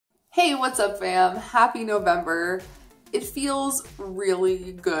Hey, what's up fam? Happy November. It feels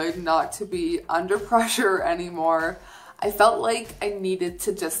really good not to be under pressure anymore. I felt like I needed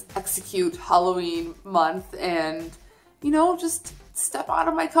to just execute Halloween month and, just step out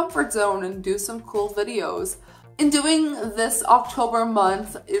of my comfort zone and do some cool videos. In doing this October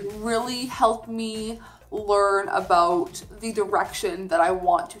month, it really helped me learn about the direction that I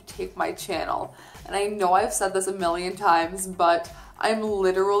want to take my channel. And I know I've said this a million times, but I'm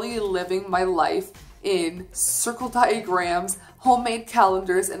literally living my life in circle diagrams, homemade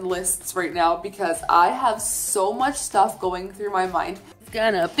calendars, and lists right now because I have so much stuff going through my mind. It's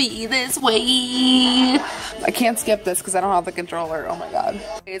gonna be this way. I can't skip this because I don't have the controller. Oh my god.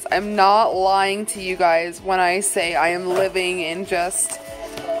 I'm not lying to you guys when I say I am living in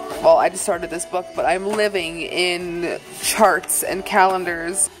well, I just started this book, but I'm living in charts and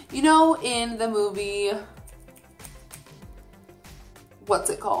calendars. You know, in the movie,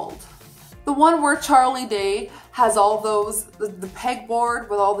 what's it called? The one where Charlie Day has all those, the pegboard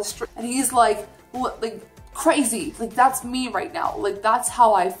with all the strings, and he's like crazy. Like, that's me right now. Like, that's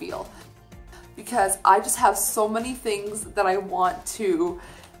how I feel. Because I just have so many things that I want to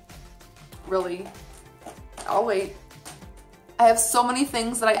really, I'll wait. I have so many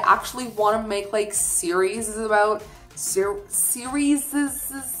things that I actually want to make like series about.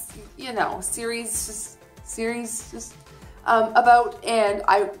 About, and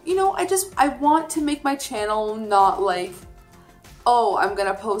I want to make my channel not like, oh, I'm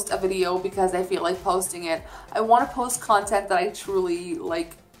gonna post a video because I feel like posting it. I want to post content that I truly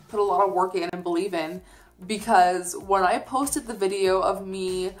like, put a lot of work in and believe in, because when I posted the video of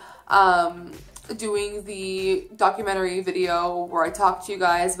me doing the documentary video where I talked to you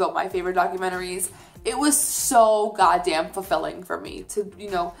guys about my favorite documentaries, it was so goddamn fulfilling for me to,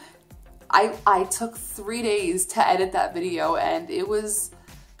 I took 3 days to edit that video, and it was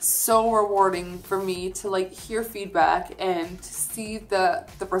so rewarding for me to like hear feedback and to see the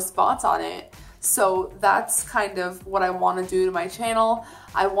response on it. So that's kind of what I want to do to my channel.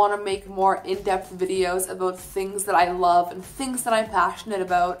 I want to make more in-depth videos about things that I love and things that I'm passionate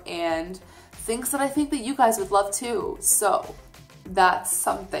about and things that I think that you guys would love too. So that's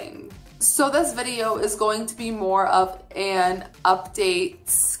something. So this video is going to be more of an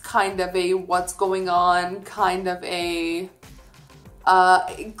update, kind of a what's going on, kind of a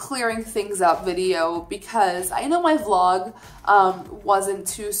clearing things up video, because I know my vlog wasn't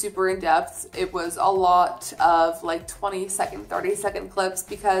too super in depth. It was a lot of like 20-second, 30-second clips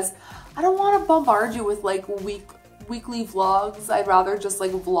because I don't want to bombard you with like weekly vlogs. I'd rather just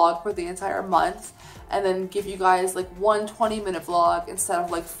like vlog for the entire month and then give you guys like one 20-minute vlog instead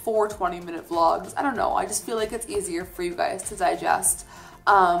of like 4 20-minute vlogs. I don't know, I just feel like it's easier for you guys to digest.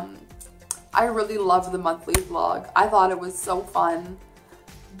 I really love the monthly vlog. I thought it was so fun,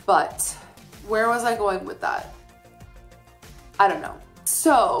 but where was I going with that? I don't know.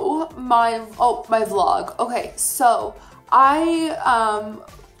 So my vlog. Okay, so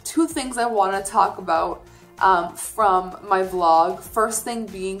two things I want to talk about from my vlog. First thing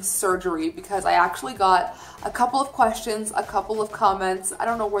being surgery, because I actually got a couple of questions, a couple of comments. I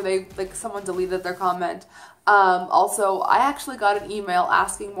don't know where someone deleted their comment. Also, I actually got an email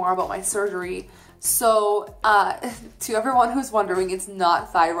asking more about my surgery. So, to everyone who's wondering, it's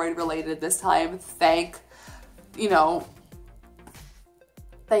not thyroid related this time. Thank you.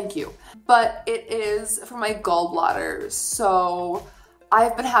 But it is for my gallbladder. So,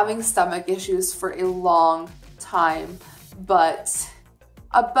 I've been having stomach issues for a long time, but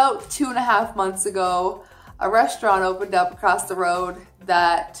about 2.5 months ago, a restaurant opened up across the road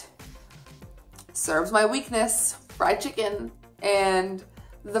that serves my weakness, fried chicken, and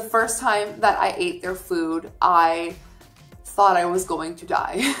the first time that I ate their food, I thought I was going to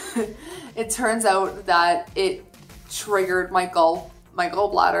die. It turns out that it triggered my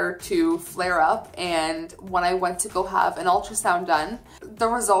gallbladder to flare up, and when I went to go have an ultrasound done, the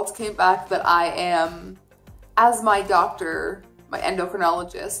results came back that I am, as my doctor, my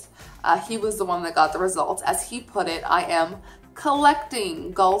endocrinologist, he was the one that got the results. As he put it, I am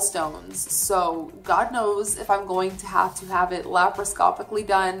collecting gallstones. So God knows if I'm going to have it laparoscopically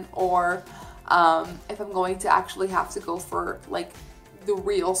done, or if I'm going to actually have to go for like the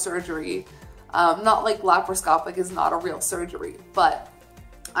real surgery. Not like laparoscopic is not a real surgery, but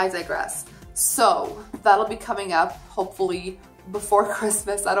I digress. So that'll be coming up hopefully before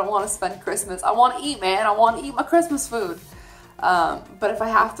Christmas. I don't want to spend Christmas. I want to eat, man. I want to eat my Christmas food. But if I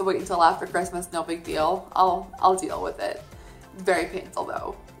have to wait until after Christmas, no big deal. I'll deal with it. Very painful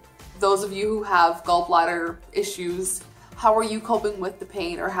though. Those of you who have gallbladder issues, how are you coping with the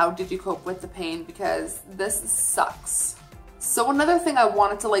pain, or how did you cope with the pain? Because this sucks. So another thing I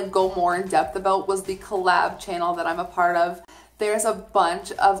wanted to like go more in depth about was the collab channel that I'm a part of. There's a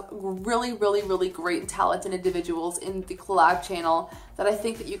bunch of really great and talented individuals in the collab channel that I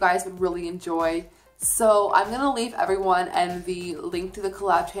think that you guys would really enjoy. So I'm gonna leave everyone and the link to the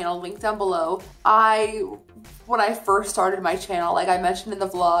collab channel linked down below. When I first started my channel, like I mentioned in the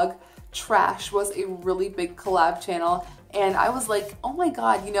vlog, Trash was a really big collab channel, and I was like, oh my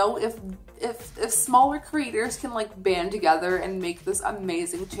god, you know, if smaller creators can like band together and make this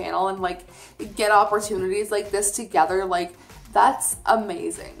amazing channel and like get opportunities like this together, like that's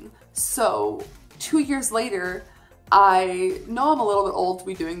amazing. So 2 years later, I know I'm a little bit old to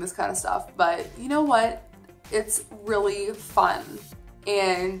be doing this kind of stuff, but you know what? It's really fun.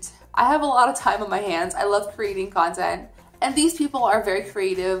 And I have a lot of time on my hands. I love creating content. And these people are very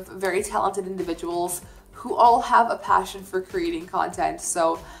creative, very talented individuals who all have a passion for creating content.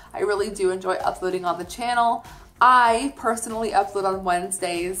 So I really do enjoy uploading on the channel. I personally upload on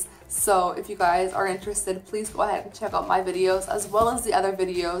Wednesdays. So if you guys are interested, please go ahead and check out my videos as well as the other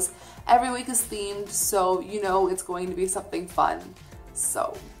videos. Every week is themed, so you know it's going to be something fun.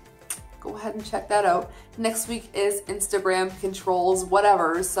 So go ahead and check that out. Next week is Instagram controls,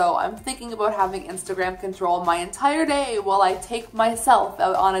 whatever. So I'm thinking about having Instagram control my entire day while I take myself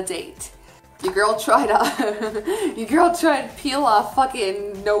out on a date. Your girl tried to peel off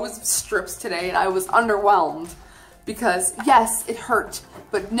fucking nose strips today, and I was underwhelmed because yes, it hurt,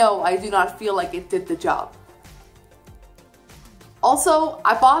 but no, I do not feel like it did the job. Also,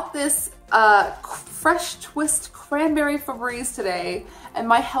 I bought this fresh twist cranberry Febreze today, and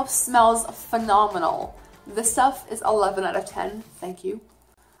my house smells phenomenal. This stuff is 11 out of 10, thank you.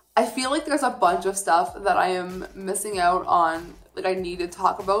 I feel like there's a bunch of stuff that I am missing out on, like I need to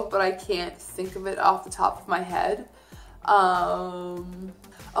talk about, but I can't think of it off the top of my head.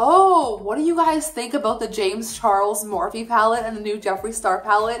 Oh, what do you guys think about the James Charles Morphe palette and the new Jeffree Star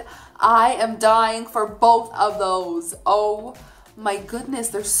palette? I am dying for both of those. Oh my goodness,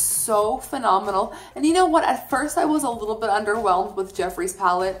 they're so phenomenal. And you know what? At first I was a little bit underwhelmed with Jeffree's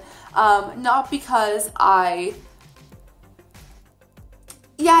palette. Not because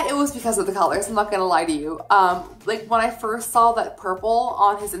yeah, it was because of the colors, I'm not gonna lie to you. Like when I first saw that purple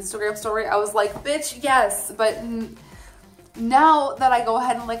on his Instagram story, I was like, bitch, yes, but now that I go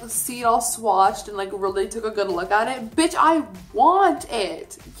ahead and like see it all swatched and like really took a good look at it, bitch, I want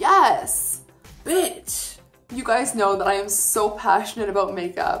it. Yes, bitch. You guys know that I am so passionate about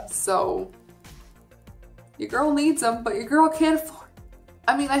makeup, so your girl needs them, but your girl can't afford.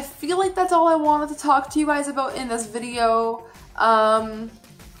 I mean, I feel like that's all I wanted to talk to you guys about in this video.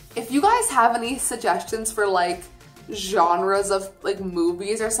 If you guys have any suggestions for like genres of like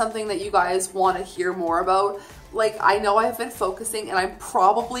movies or something that you guys want to hear more about, like I know I've been focusing, and I'm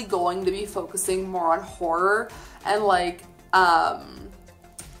probably going to be focusing more on horror and like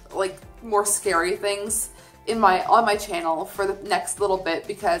more scary things on my channel for the next little bit,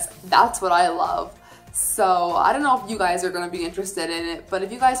 because that's what I love. So I don't know if you guys are going to be interested in it, but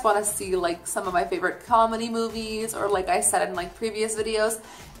if you guys want to see like some of my favorite comedy movies, or like I said in like previous videos,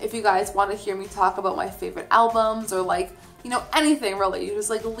 if you guys want to hear me talk about my favorite albums, or like, you know, anything really, just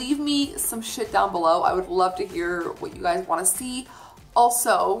like leave me some shit down below. I would love to hear what you guys want to see.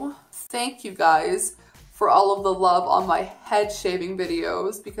 Also, thank you guys for all of the love on my head shaving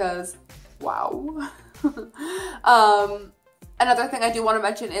videos, because wow. Another thing I do want to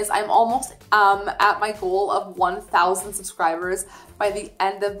mention is I'm almost at my goal of 1,000 subscribers by the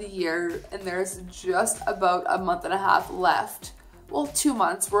end of the year, and there's just about a month and a half left. Well, 2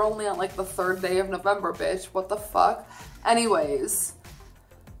 months. We're only on like the 3rd day of November, bitch. What the fuck? Anyways,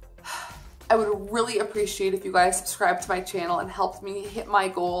 I would really appreciate if you guys subscribe to my channel and helped me hit my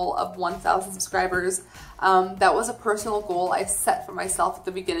goal of 1,000 subscribers. That was a personal goal I set for myself at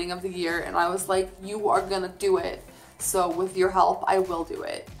the beginning of the year, and I was like, you are gonna do it. So with your help, I will do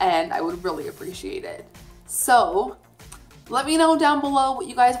it, and I would really appreciate it. So let me know down below what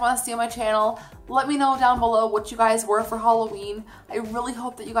you guys want to see on my channel. Let me know down below what you guys were for Halloween. I really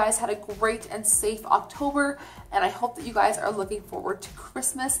hope that you guys had a great and safe October, and I hope that you guys are looking forward to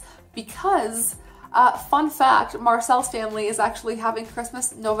Christmas, because fun fact, Marcel's family is actually having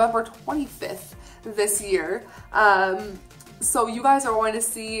Christmas November 25th this year. So you guys are going to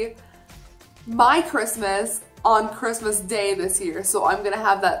see my Christmas on Christmas Day this year, so I'm gonna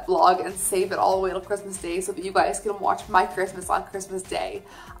have that vlog and save it all the way till Christmas Day so that you guys can watch my Christmas on Christmas Day.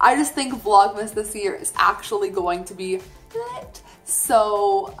 I just think Vlogmas this year is actually going to be lit.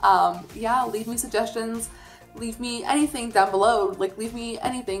 So yeah, leave me suggestions, leave me anything down below, like leave me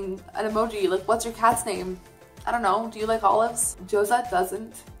anything, an emoji, like what's your cat's name? I don't know, do you like olives? Josette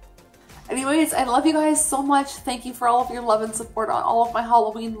doesn't. Anyways, I love you guys so much. Thank you for all of your love and support on all of my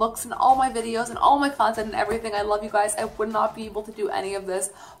Halloween looks and all my videos and all my content and everything. I love you guys. I would not be able to do any of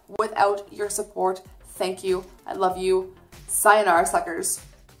this without your support. Thank you. I love you. Sayonara, suckers.